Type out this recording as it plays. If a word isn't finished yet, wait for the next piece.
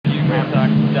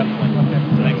contact, definitely. Okay.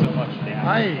 Thanks so much.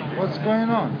 Hi, what's going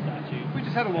on? We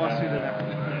just had a lawsuit in there.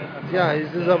 Yeah,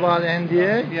 is this about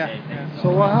NDA? Yeah.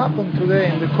 So what happened today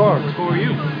in the court? Who are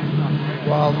you?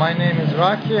 Well, my name is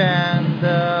Rocky, and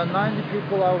 90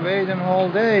 people are waiting all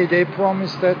day. They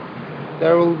promised that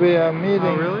there will be a meeting,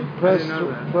 Oh, really?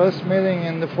 press meeting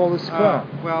in the Foley Square.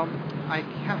 Well, I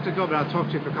have to go, but I'll talk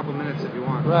to you for a couple minutes if you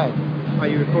want. Right. Are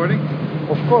you recording?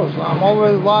 Of course, I'm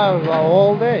always live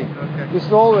all day. Okay. This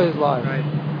is always live. Right.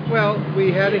 Well,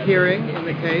 we had a hearing in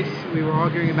the case. We were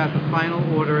arguing about the final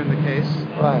order in the case.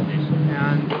 Right.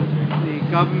 And the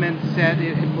government said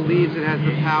it believes it has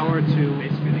the power to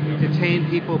detain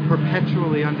people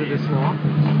perpetually under this law.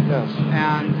 Yes.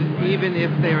 And even if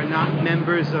they are not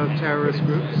members of terrorist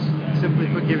groups, simply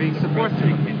for giving support to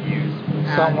them.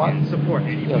 Somewhat. Support.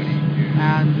 Yes.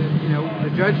 And,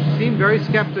 the judge seemed very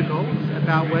skeptical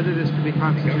about whether this could be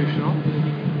constitutional.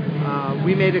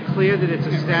 We made it clear that it's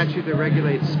a statute that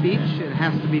regulates speech. It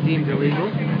has to be deemed illegal.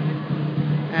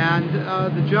 And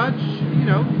the judge,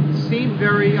 seemed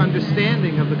very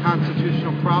understanding of the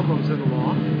constitutional problems in the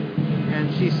law.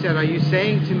 And she said, are you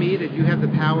saying to me that you have the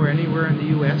power anywhere in the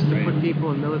U.S. to put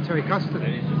people in military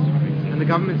custody? And the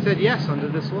government said yes, under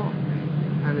this law.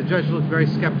 And the judge looked very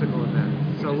skeptical of that.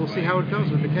 So we'll see how it goes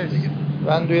with the case.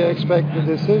 When do you expect the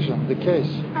decision, the case?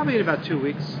 Probably in about 2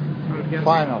 weeks, I would guess.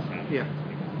 Final? Yeah.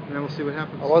 And then we'll see what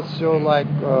happens. What's your,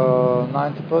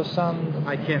 90%?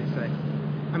 I can't say.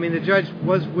 I mean, the judge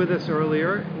was with us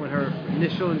earlier when her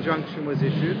initial injunction was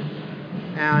issued.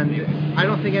 And I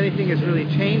don't think anything has really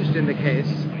changed in the case.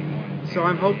 So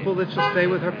I'm hopeful that she'll stay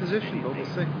with her position, but we'll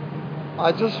see.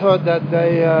 I just heard that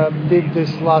they did this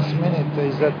last minute.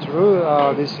 Is that true,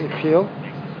 this appeal?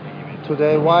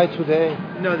 Today? Why today?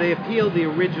 No, they appealed the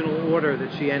original order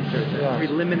that she entered, the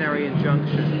preliminary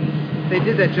injunction. They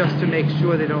did that just to make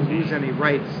sure they don't lose any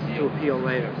rights to appeal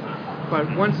later. But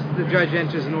once the judge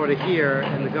enters an order here,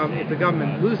 and if the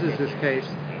government loses this case,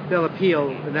 they'll appeal,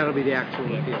 and that'll be the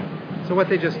actual appeal. So what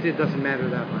they just did doesn't matter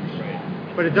that much.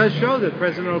 But it does show that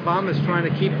President Obama is trying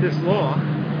to keep this law,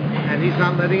 and he's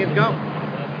not letting it go.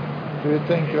 Do you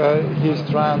think he's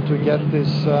trying to get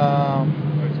this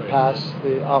passed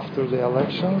after the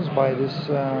elections by this?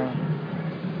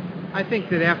 I think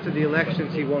that after the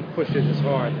elections he won't push it as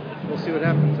hard. We'll see what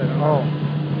happens. I don't know.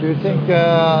 Do you think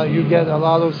you get a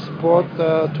lot of support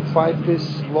to fight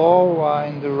this law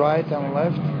in the right and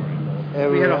left?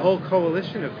 We had a whole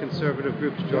coalition of conservative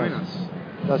groups join us.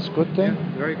 That's a good thing?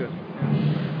 Yeah, very good.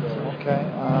 Yeah. Okay.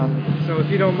 So if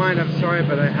you don't mind, I'm sorry,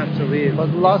 but I have to leave. But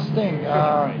last thing,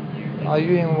 are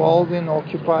you involved in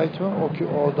Occupy too? Or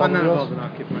I'm not involved in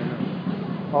Occupy, no.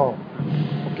 Oh,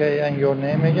 okay. And your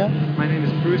name again? My name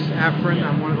is Bruce Afran.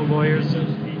 I'm one of the lawyers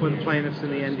for the plaintiffs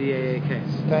in the NDAA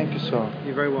case. Thank you, sir.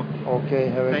 You're very welcome. Okay,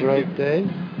 have a great day.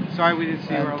 Sorry we didn't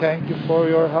see you earlier. And thank you for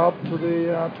your help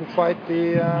to fight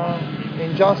the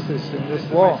injustice in this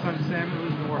law. My son Sam,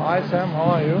 who's been working. Hi, Sam. How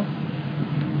are you?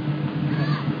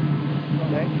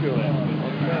 Thank you. Okay.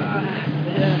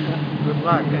 Good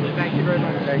luck. Thank you very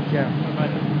much. Take care.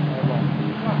 Bye-bye.